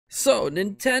So,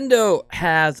 Nintendo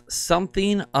has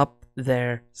something up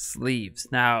their sleeves.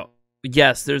 Now,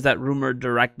 yes, there's that rumored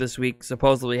direct this week,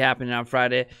 supposedly happening on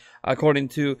Friday, according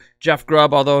to Jeff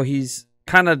Grubb, although he's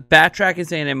kind of backtracking,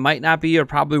 saying it might not be or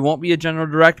probably won't be a general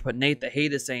direct, but Nate the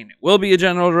Hate is saying it will be a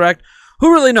general direct.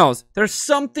 Who really knows? There's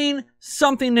something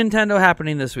Nintendo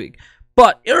happening this week.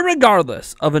 But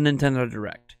irregardless of a Nintendo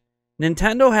direct,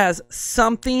 Nintendo has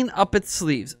something up its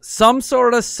sleeves, some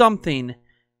sort of something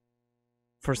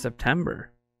for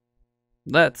September.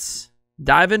 Let's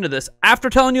dive into this after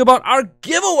telling you about our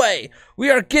giveaway.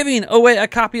 We are giving away a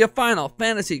copy of Final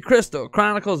Fantasy Crystal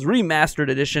Chronicles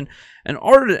Remastered Edition. In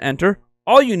order to enter,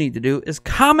 all you need to do is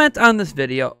comment on this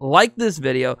video, like this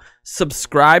video,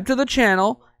 subscribe to the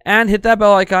channel, and hit that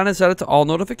bell icon and set it to all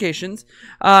notifications.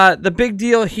 The big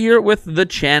deal here with the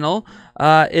channel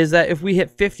is that if we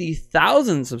hit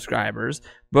 50,000 subscribers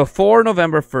before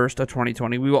November 1st of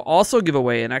 2020, we will also give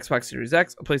away an Xbox Series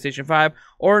X, a PlayStation 5,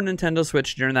 or a Nintendo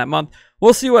Switch during that month.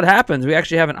 We'll see what happens. We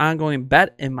actually have an ongoing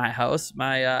bet in my house.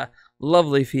 My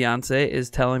lovely fiance is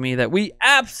telling me that we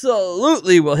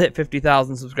absolutely will hit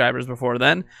 50,000 subscribers before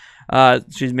then.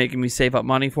 She's making me save up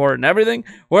money for it and everything.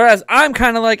 Whereas I'm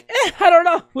kind of like, I don't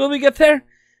know. Will we get there?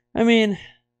 I mean,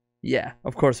 yeah,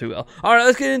 of course we will. All right,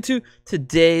 let's get into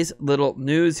today's little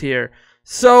news here.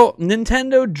 So,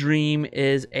 Nintendo Dream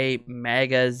is a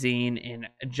magazine in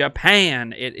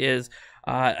Japan. It is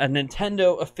a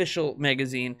Nintendo official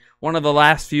magazine, one of the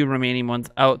last few remaining ones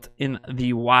out in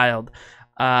the wild.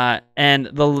 And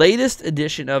the latest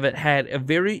edition of it had a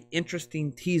very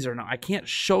interesting teaser. Now, I can't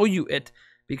show you it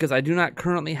because I do not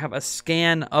currently have a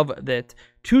scan of it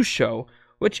to show,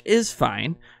 which is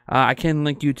fine. I can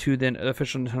link you to the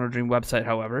official Nintendo Dream website,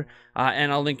 however,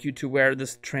 and I'll link you to where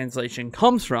this translation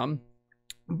comes from.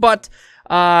 But,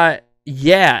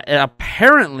 yeah,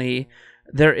 apparently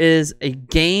there is a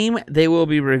game they will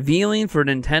be revealing for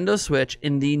Nintendo Switch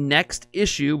in the next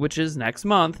issue, which is next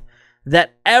month,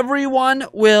 that everyone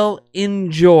will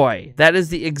enjoy. That is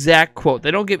the exact quote.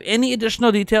 They don't give any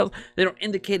additional details. They don't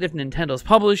indicate if Nintendo's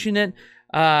publishing it.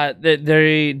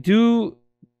 They do...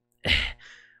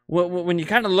 When you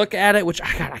kind of look at it, which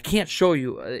I can't show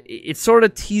you, it sort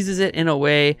of teases it in a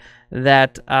way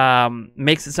that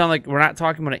makes it sound like we're not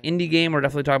talking about an indie game. We're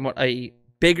definitely talking about a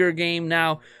bigger game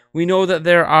now. We know that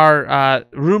there are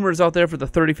rumors out there for the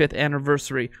 35th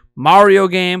anniversary Mario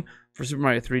game, for Super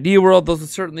Mario 3D World. Those would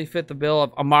certainly fit the bill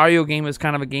of a Mario game is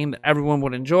kind of a game that everyone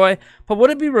would enjoy. But would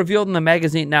it be revealed in the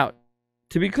magazine? Now,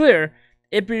 to be clear,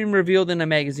 it being revealed in a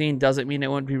magazine doesn't mean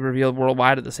it wouldn't be revealed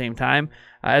worldwide at the same time.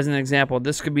 As an example,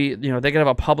 this could be, they could have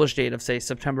a published date of, say,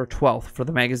 September 12th for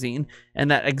the magazine, and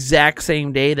that exact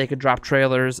same day they could drop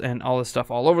trailers and all this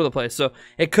stuff all over the place. So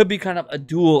it could be kind of a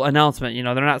dual announcement.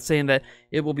 They're not saying that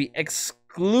it will be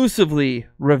exclusively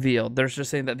revealed. They're just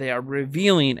saying that they are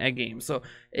revealing a game. So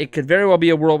it could very well be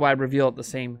a worldwide reveal at the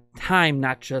same time,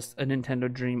 not just a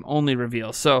Nintendo Dream only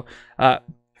reveal. So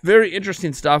very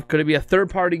interesting stuff. Could it be a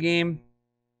third-party game?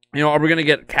 Are we going to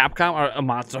get Capcom or a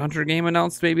Monster Hunter game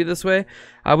announced maybe this way?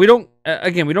 We don't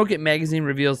get magazine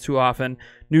reveals too often,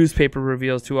 newspaper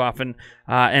reveals too often,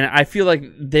 and I feel like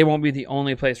they won't be the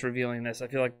only place revealing this. I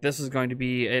feel like this is going to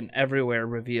be an everywhere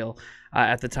reveal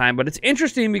at the time. But it's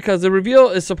interesting because the reveal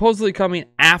is supposedly coming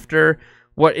after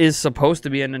what is supposed to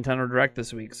be a Nintendo Direct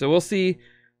this week. So we'll see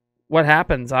what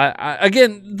happens.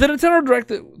 Again, the Nintendo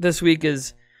Direct this week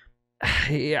is,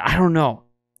 I don't know.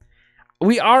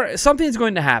 Something's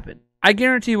going to happen. I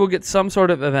guarantee we'll get some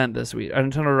sort of event this week. A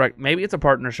Nintendo Direct. Maybe it's a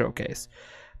partner showcase.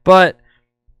 But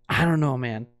I don't know,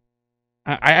 man.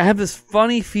 I have this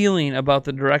funny feeling about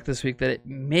the Direct this week that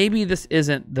maybe this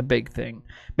isn't the big thing.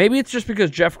 Maybe it's just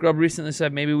because Jeff Grubb recently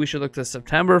said maybe we should look to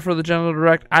September for the General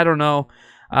Direct. I don't know.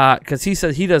 Because he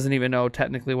says he doesn't even know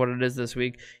technically what it is this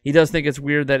week. He does think it's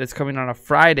weird that it's coming on a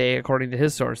Friday, according to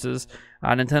his sources.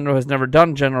 Nintendo has never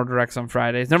done General Directs on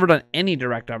Fridays, never done any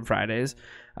Direct on Fridays.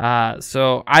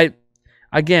 So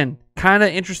again, kind of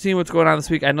interesting what's going on this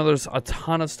week. I know there's a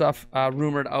ton of stuff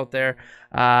rumored out there.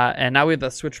 And now we have the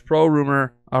Switch Pro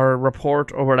rumor or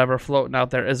report or whatever floating out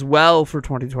there as well for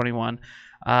 2021.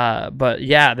 But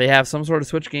yeah, they have some sort of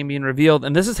Switch game being revealed.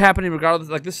 And this is happening regardless.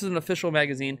 Like, this is an official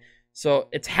magazine. So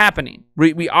it's happening.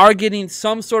 We are getting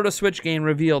some sort of Switch game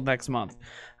revealed next month.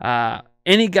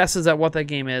 Any guesses at what that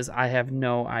game is? I have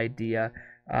no idea.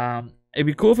 It'd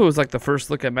be cool if it was like the first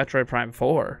look at Metroid Prime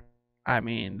 4. I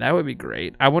mean, that would be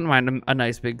great. I wouldn't mind a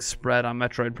nice big spread on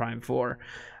Metroid Prime 4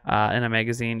 in a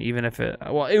magazine, even if it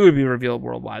would be revealed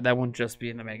worldwide. That wouldn't just be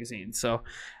in the magazine. So,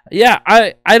 yeah,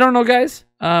 I don't know, guys.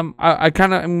 I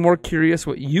kind of am more curious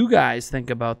what you guys think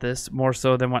about this, more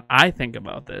so than what I think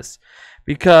about this.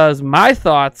 Because my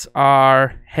thoughts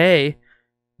are, hey,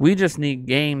 we just need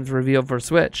games revealed for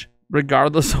Switch,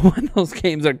 regardless of when those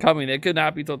games are coming. It could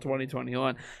not be till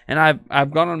 2021. And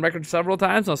I've gone on record several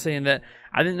times now saying that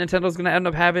I think Nintendo's going to end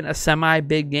up having a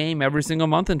semi-big game every single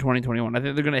month in 2021. I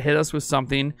think they're going to hit us with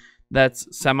something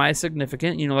that's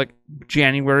semi-significant, like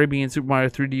January being Super Mario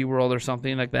 3D World or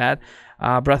something like that,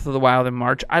 Breath of the Wild in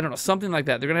March. I don't know, something like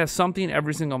that. They're going to have something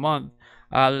every single month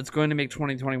that's going to make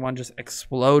 2021 just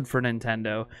explode for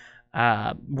Nintendo.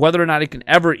 Whether or not it can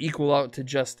ever equal out to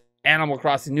just Animal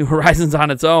Crossing New Horizons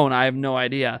on its own, I have no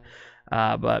idea.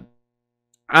 But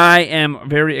I am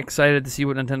very excited to see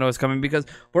what Nintendo is coming, because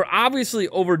we're obviously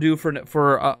overdue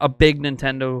for a big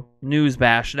Nintendo news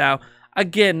bash. Now,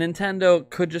 again, Nintendo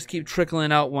could just keep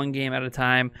trickling out one game at a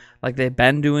time like they've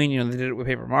been doing. They did it with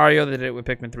Paper Mario. They did it with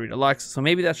Pikmin 3 Deluxe. So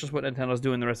maybe that's just what Nintendo's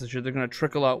doing the rest of this year. They're going to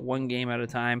trickle out one game at a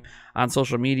time on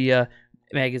social media,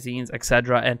 magazines,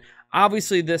 etc. And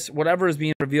obviously this, whatever is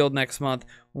being revealed next month,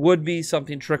 would be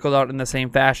something trickled out in the same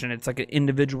fashion. It's like an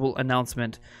individual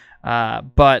announcement.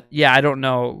 But yeah, I don't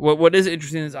know. What is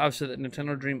interesting is obviously that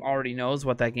Nintendo Dream already knows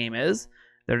what that game is.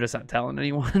 They're just not telling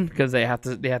anyone because they have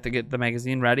to get the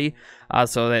magazine ready,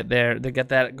 so that they get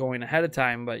that going ahead of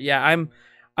time. But yeah,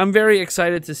 I'm very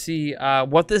excited to see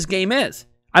what this game is.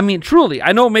 I mean, truly,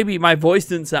 I know maybe my voice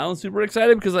didn't sound super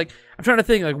excited because I'm trying to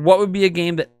think what would be a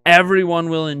game that everyone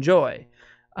will enjoy.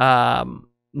 So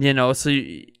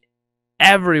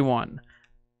everyone,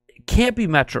 it can't be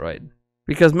Metroid,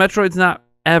 because Metroid's not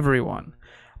everyone.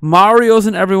 Mario's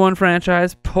an everyone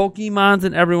franchise. Pokemon's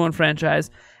an everyone franchise.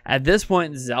 At this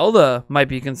point, Zelda might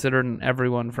be considered an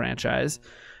everyone franchise.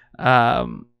 I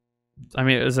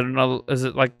mean, is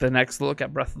it like the next look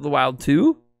at Breath of the Wild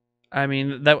 2? I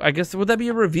mean, I guess, would that be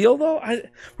a reveal though?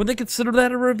 Would they consider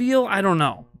that a reveal? I don't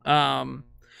know.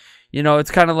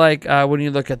 It's kind of like when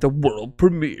you look at the world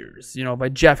premieres, by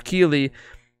Jeff Keighley.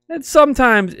 And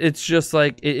sometimes it's just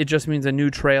like it just means a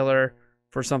new trailer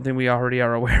for something we already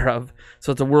are aware of.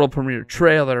 So it's a world premiere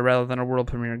trailer rather than a world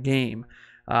premiere game.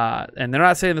 And they're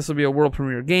not saying this will be a world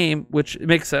premiere game, which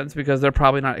makes sense because they're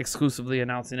probably not exclusively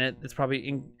announcing it. It's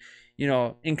probably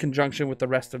in conjunction with the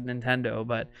rest of Nintendo.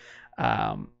 But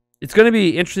it's going to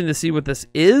be interesting to see what this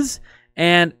is.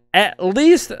 And at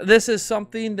least this is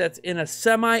something that's in a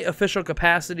semi-official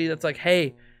capacity that's like,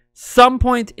 hey, some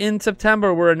point in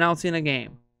September we're announcing a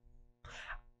game.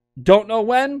 Don't know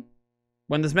when.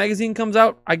 When this magazine comes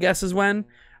out, I guess is when.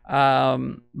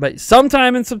 But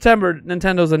sometime in September,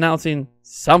 Nintendo's announcing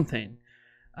something.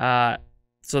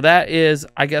 So that is,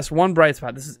 I guess, one bright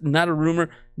spot. This is not a rumor,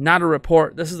 not a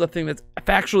report. This is the thing that's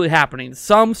factually happening.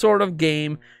 Some sort of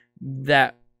game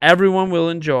that everyone will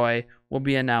enjoy will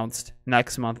be announced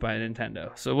next month by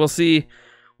Nintendo. So we'll see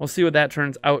what that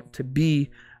turns out to be.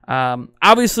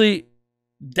 Obviously,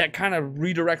 that kind of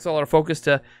redirects all our focus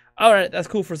to, all right, that's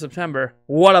cool for September.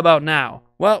 What about now?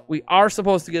 Well, we are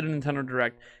supposed to get a Nintendo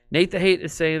Direct. Nate the Hate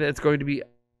is saying that it's going to be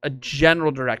a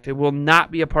general Direct. It will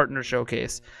not be a partner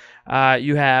showcase.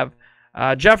 You have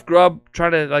Jeff Grubb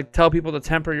trying to tell people to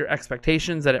temper your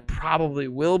expectations that it probably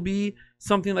will be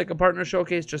something like a partner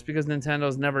showcase, just because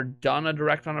Nintendo's never done a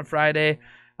Direct on a Friday.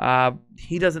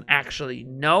 He doesn't actually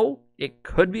know. It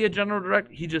could be a general Direct.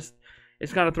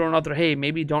 It's kind of thrown out there, hey,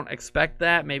 maybe don't expect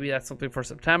that. Maybe that's something for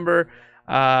September.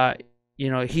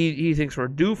 He thinks we're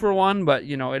due for one, but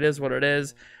it is what it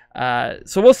is.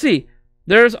 So we'll see.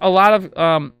 There's a lot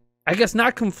of I guess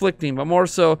not conflicting, but more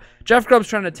so Jeff Grubb's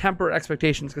trying to temper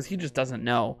expectations because he just doesn't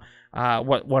know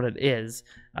what it is.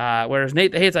 Whereas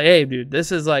Nate the Hate's like, hey, dude,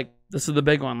 this is the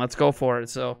big one. Let's go for it.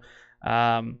 So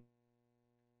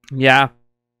yeah.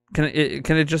 Can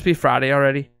it just be Friday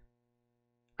already?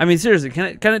 I mean, seriously,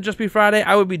 can it just be Friday?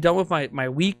 I would be done with my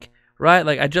week,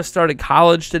 right? I just started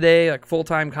college today,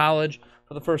 full-time college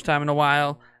for the first time in a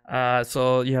while.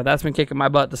 So that's been kicking my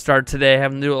butt to start today.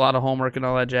 Having to do a lot of homework and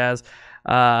all that jazz.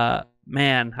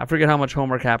 Man, I forget how much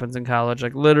homework happens in college.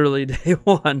 literally day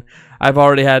one, I've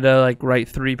already had to write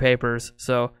 3 papers.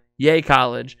 So yay,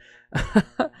 college.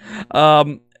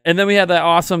 And then we had that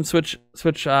awesome Switch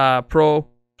Pro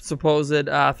supposed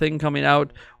thing coming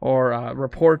out, or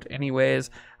report anyways.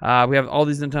 We have all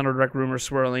these Nintendo Direct rumors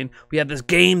swirling. We have this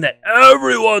game that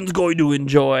everyone's going to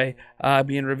enjoy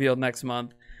being revealed next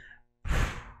month.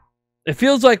 It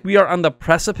feels like we are on the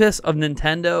precipice of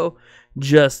Nintendo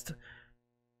just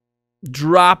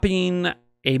dropping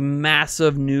a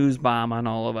massive news bomb on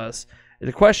all of us.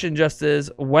 The question just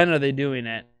is, when are they doing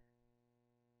it?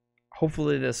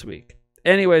 Hopefully this week.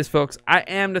 Anyways, folks, I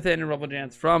am Nathaniel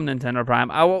Rubblegents from Nintendo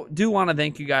Prime. I do want to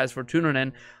thank you guys for tuning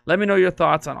in. Let me know your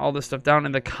thoughts on all this stuff down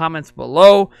in the comments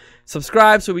below.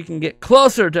 Subscribe so we can get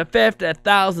closer to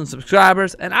 50,000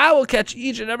 subscribers. And I will catch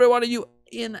each and every one of you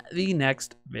in the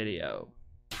next video.